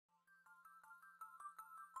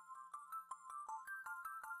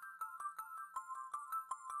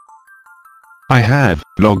I have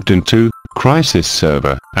logged into Crisis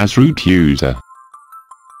Server as root user.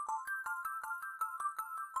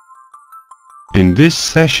 In this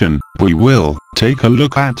session, we will take a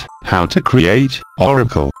look at how to create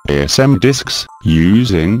Oracle ASM disks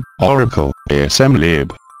using Oracle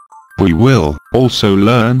ASMLib. We will also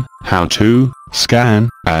learn how to scan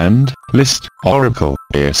and list Oracle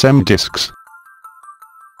ASM disks.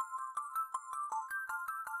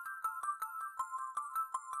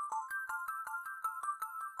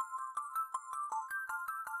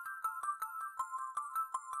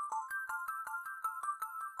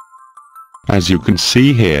 As you can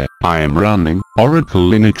see here, I am running Oracle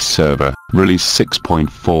Linux Server Release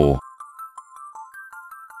 6.4.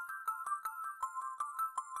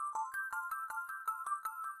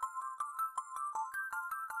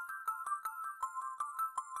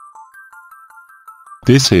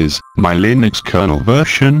 This is my Linux kernel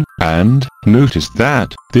version, and notice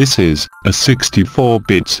that this is a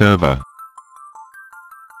 64-bit server.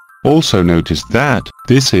 Also notice that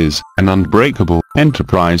this is an unbreakable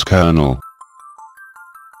enterprise kernel.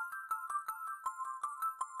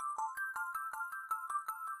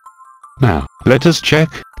 Now, let us check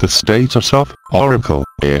the status of Oracle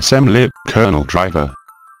ASMLib kernel driver.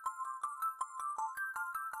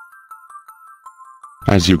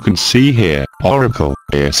 As you can see here, Oracle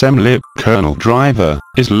ASMLib kernel driver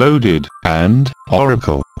is loaded, and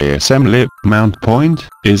Oracle ASMLib mount point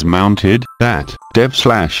is mounted at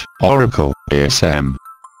dev/Oracle ASM.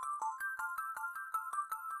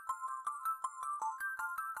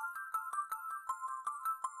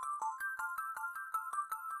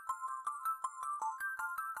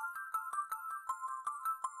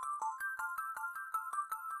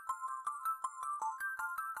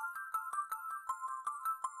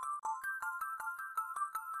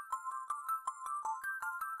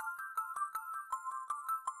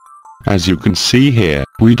 As you can see here,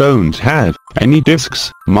 we don't have any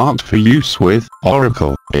disks marked for use with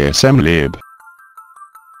Oracle ASMLib.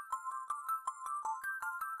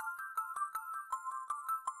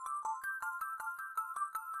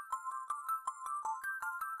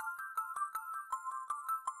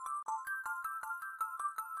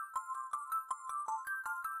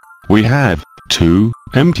 We have two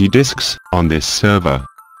empty disks on this server,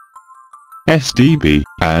 SDB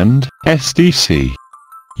and SDC.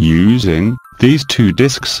 Using these two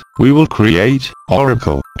disks, we will create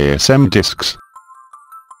Oracle ASM disks.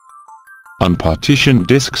 Unpartitioned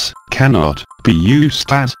disks cannot be used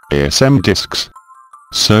as ASM disks.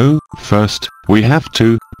 So, first, we have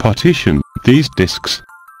to partition these disks.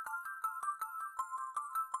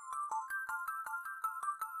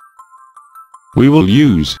 We will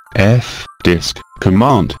use fdisk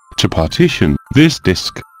command to partition this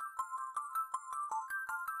disk.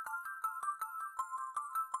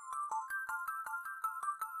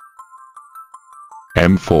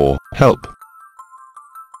 M4 help.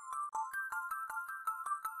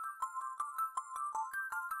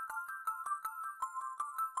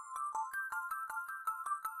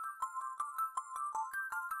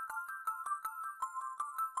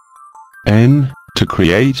 N to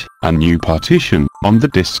create a new partition on the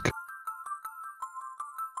disk.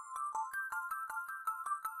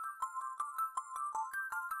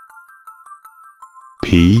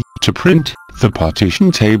 P to print the partition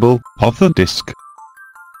table of the disk.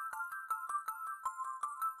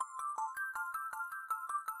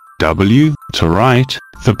 W to write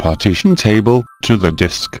the partition table to the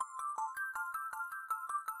disk.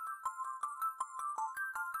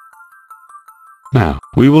 Now,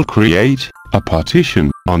 we will create a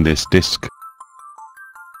partition on this disk.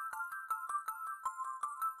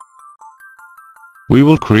 We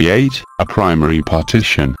will create a primary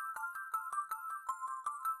partition.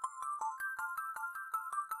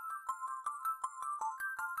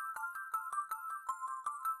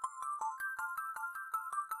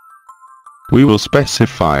 We will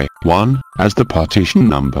specify 1 as the partition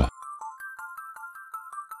number.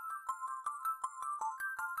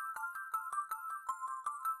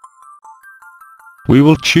 We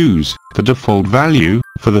will choose the default value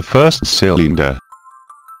for the first cylinder.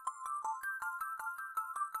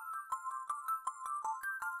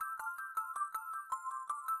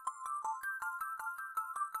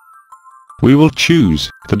 We will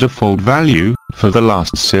choose the default value for the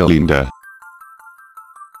last cylinder.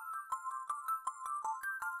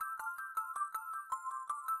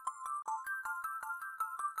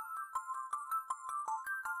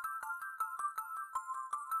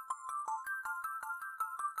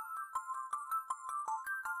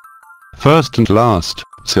 First and last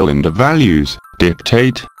cylinder values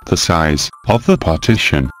dictate the size of the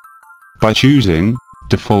partition. By choosing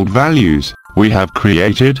default values we have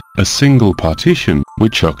created a single partition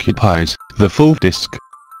which occupies the full disk.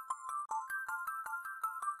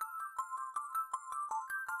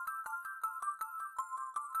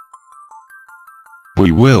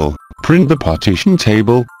 We will print the partition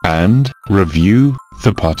table and review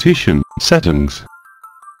the partition settings.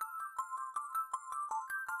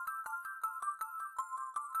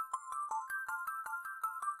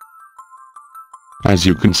 As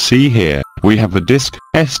you can see here, we have a disk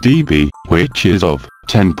SDB which is of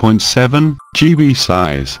 10.7 GB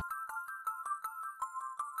size.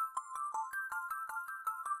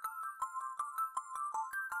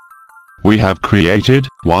 We have created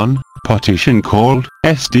one partition called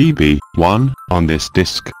SDB1 on this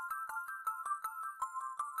disk.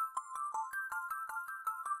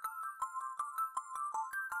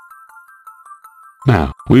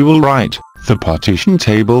 Now, we will write the partition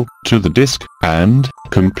table to the disk and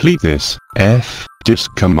complete this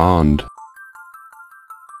fdisk command.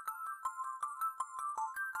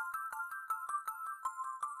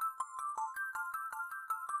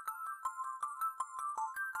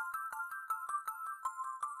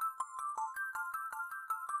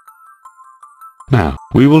 Now,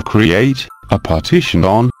 we will create a partition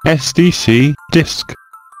on SDC disk.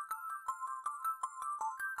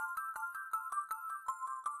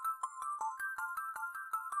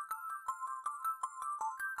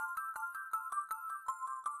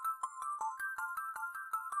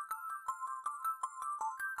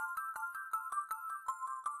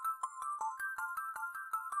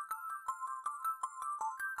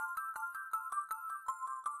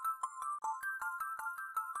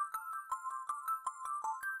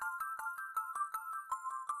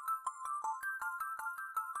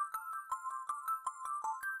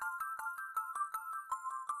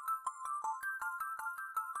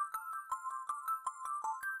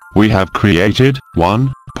 We have created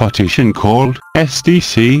one partition called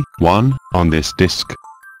SDC1 on this disk.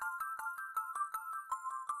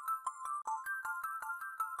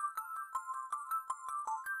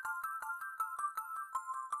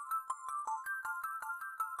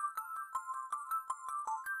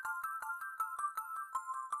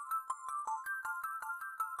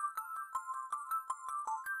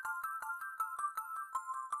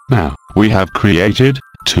 Now, we have created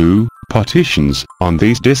two partitions on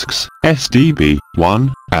these disks,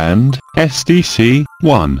 SDB1 and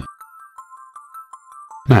SDC1.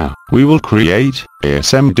 Now, we will create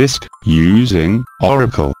ASM disk using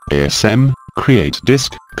Oracle ASM create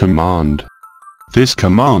disk command. This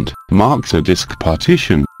command marks a disk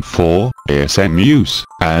partition for ASM use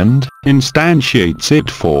and instantiates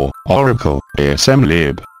it for Oracle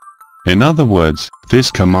ASMLib. In other words,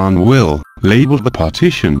 this command will label the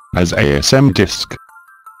partition as ASM disk.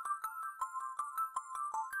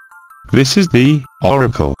 This is the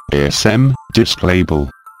Oracle ASM disk label.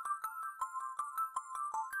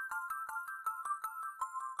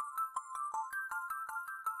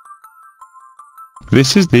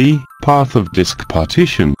 This is the path of disk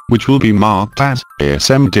partition, which will be marked as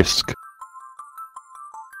ASM disk.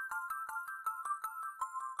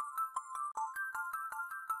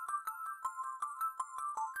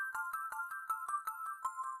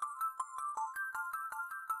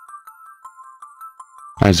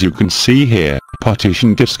 As you can see here,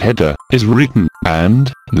 partition disk header is written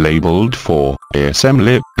and labeled for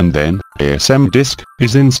ASMLib, and then ASM disk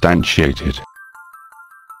is instantiated.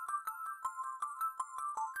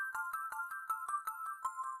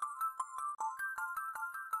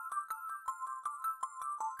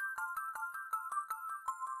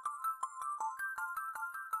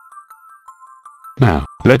 Now,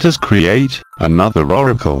 let us create another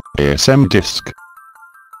Oracle ASM disk.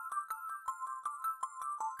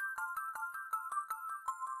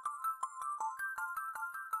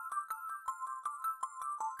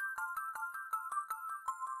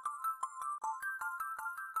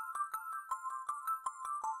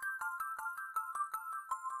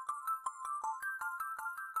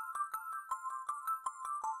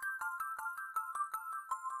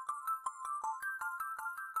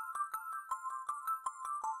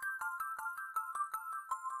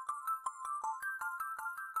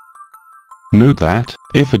 Note that,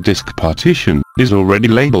 if a disk partition is already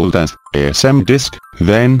labeled as ASM disk,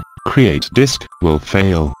 then create disk will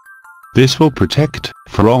fail. This will protect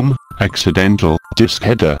from accidental disk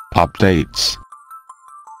header updates.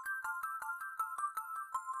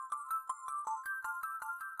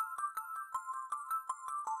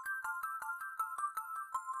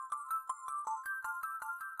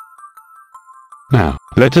 Now,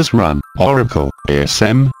 let us run Oracle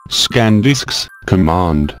ASM scan disks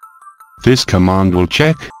command. This command will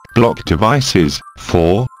check block devices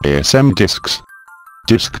for ASM disks.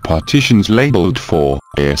 Disk partitions labeled for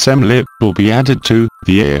ASMLib will be added to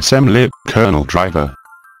the ASMLib kernel driver.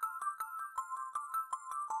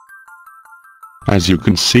 As you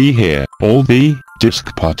can see here, all the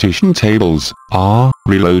disk partition tables are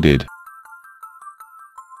reloaded.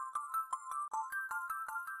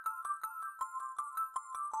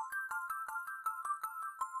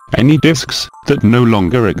 Any disks that no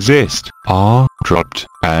longer exist are dropped,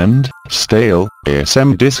 and stale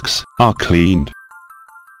ASM disks are cleaned.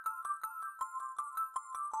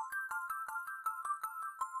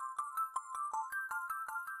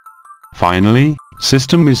 Finally,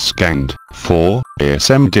 system is scanned for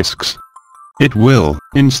ASM disks. It will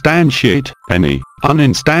instantiate any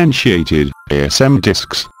uninstantiated ASM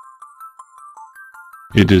disks.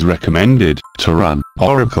 It is recommended to run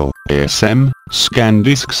Oracle ASM scan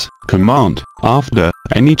disks command after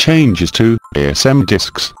any changes to ASM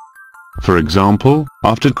disks. For example,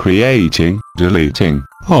 after creating, deleting,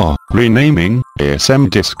 or renaming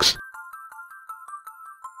ASM disks.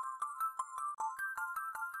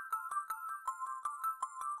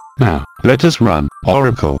 Now, let us run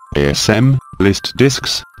Oracle ASM list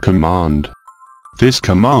disks command. This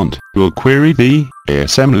command will query the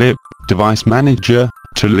ASMLib device manager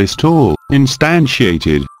to list all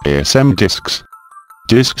instantiated ASM disks.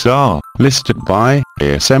 Disks are listed by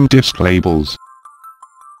ASM disk labels.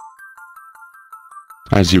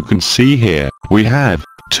 As you can see here, we have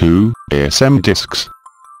 2 ASM disks.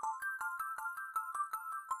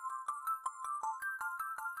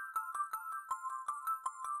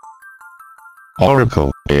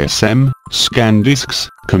 Oracle ASM scan disks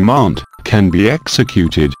command can be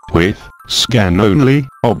executed with scan only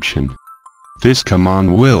option. This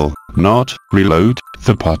command will not reload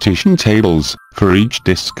the partition tables for each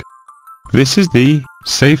disk. This is the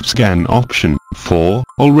safe scan option for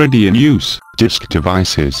already in use disk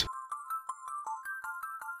devices.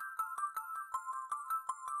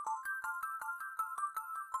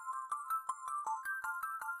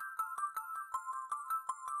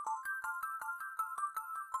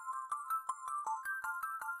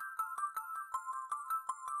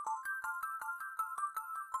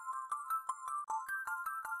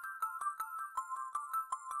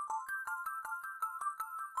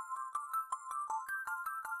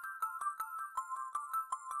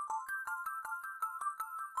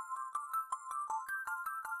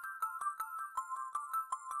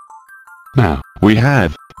 Now, we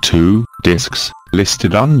have 2 disks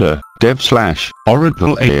listed under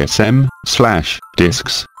dev/Oracle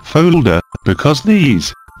ASM/disks folder, because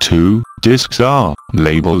these 2 disks are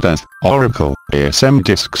labeled as Oracle ASM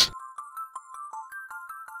disks.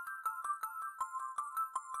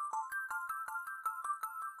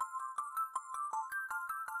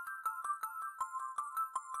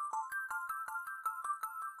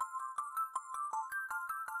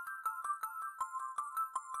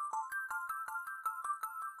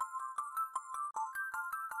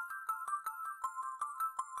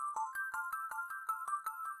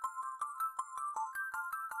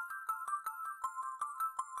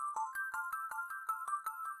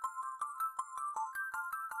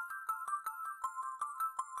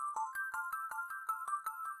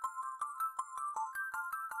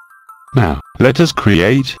 Now, let us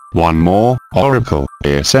create one more Oracle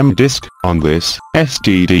ASM disk on this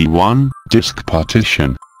STD1 disk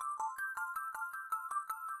partition.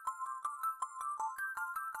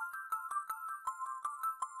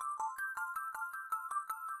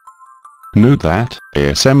 Note that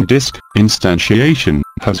ASM disk instantiation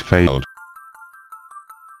has failed.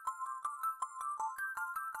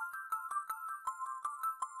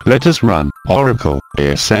 Let us run Oracle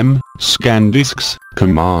ASM scan disks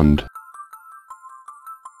command.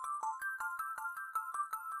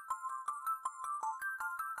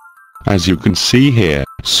 As you can see here,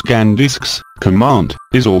 scan disks command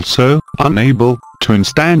is also unable to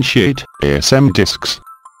instantiate ASM disks.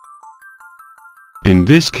 In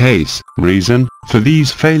this case, reason for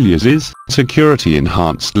these failures is security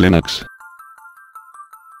enhanced Linux.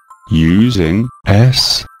 Using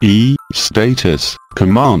SELinux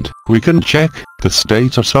command, we can check the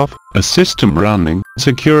status of a system running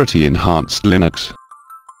security enhanced Linux.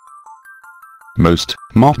 Most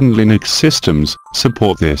modern Linux systems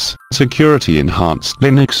support this security enhanced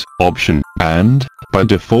Linux option, and by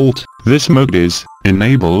default, this mode is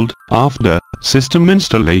enabled after system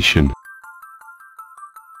installation.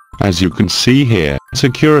 As you can see here,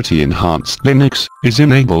 security enhanced Linux is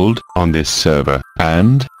enabled on this server,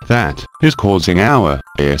 and that is causing our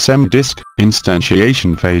ASM disk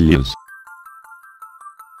instantiation failures.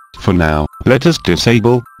 For For now, let us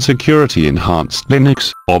disable Security Enhanced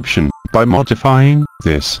Linux option by modifying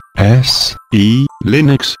this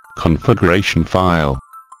SELinux configuration file.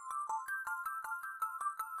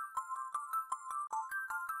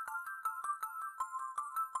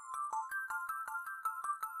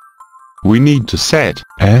 We need to set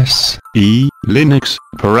SELinux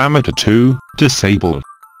parameter to disabled.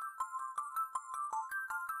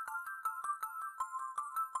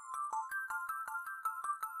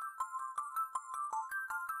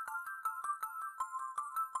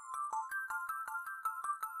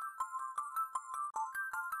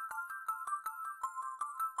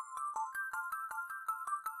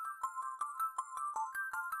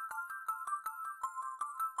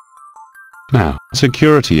 Now,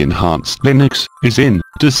 Security Enhanced Linux is in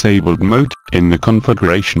disabled mode in the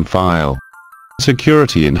configuration file.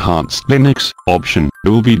 Security Enhanced Linux option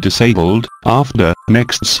will be disabled after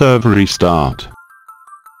next server restart.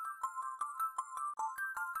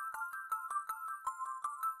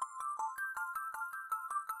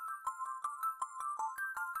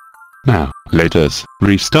 Now, let us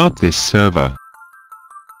restart this server.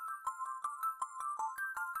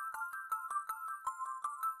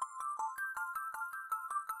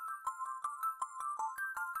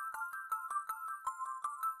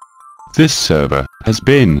 This server has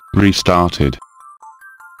been restarted.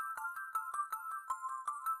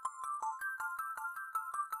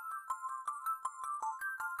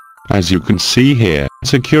 As you can see here,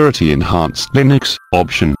 Security Enhanced Linux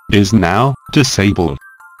option is now disabled.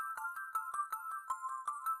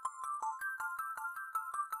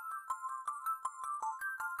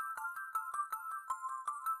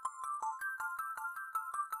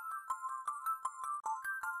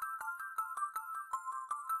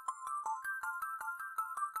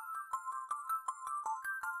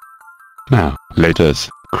 Now, let us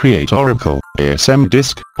create Oracle ASM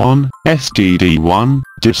disk on SDD1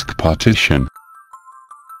 disk partition.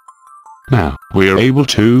 Now, we are able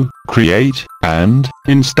to create and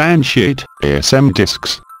instantiate ASM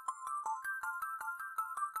disks.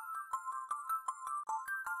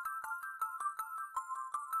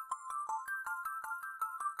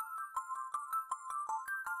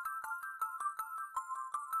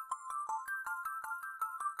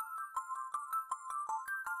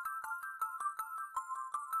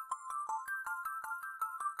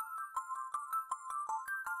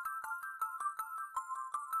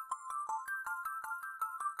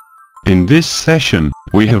 In this session,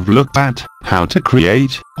 we have looked at how to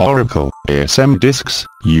create Oracle ASM disks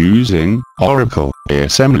using Oracle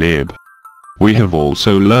ASMLib. We have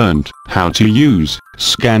also learned how to use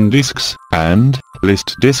scan disks and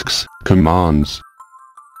list disks commands.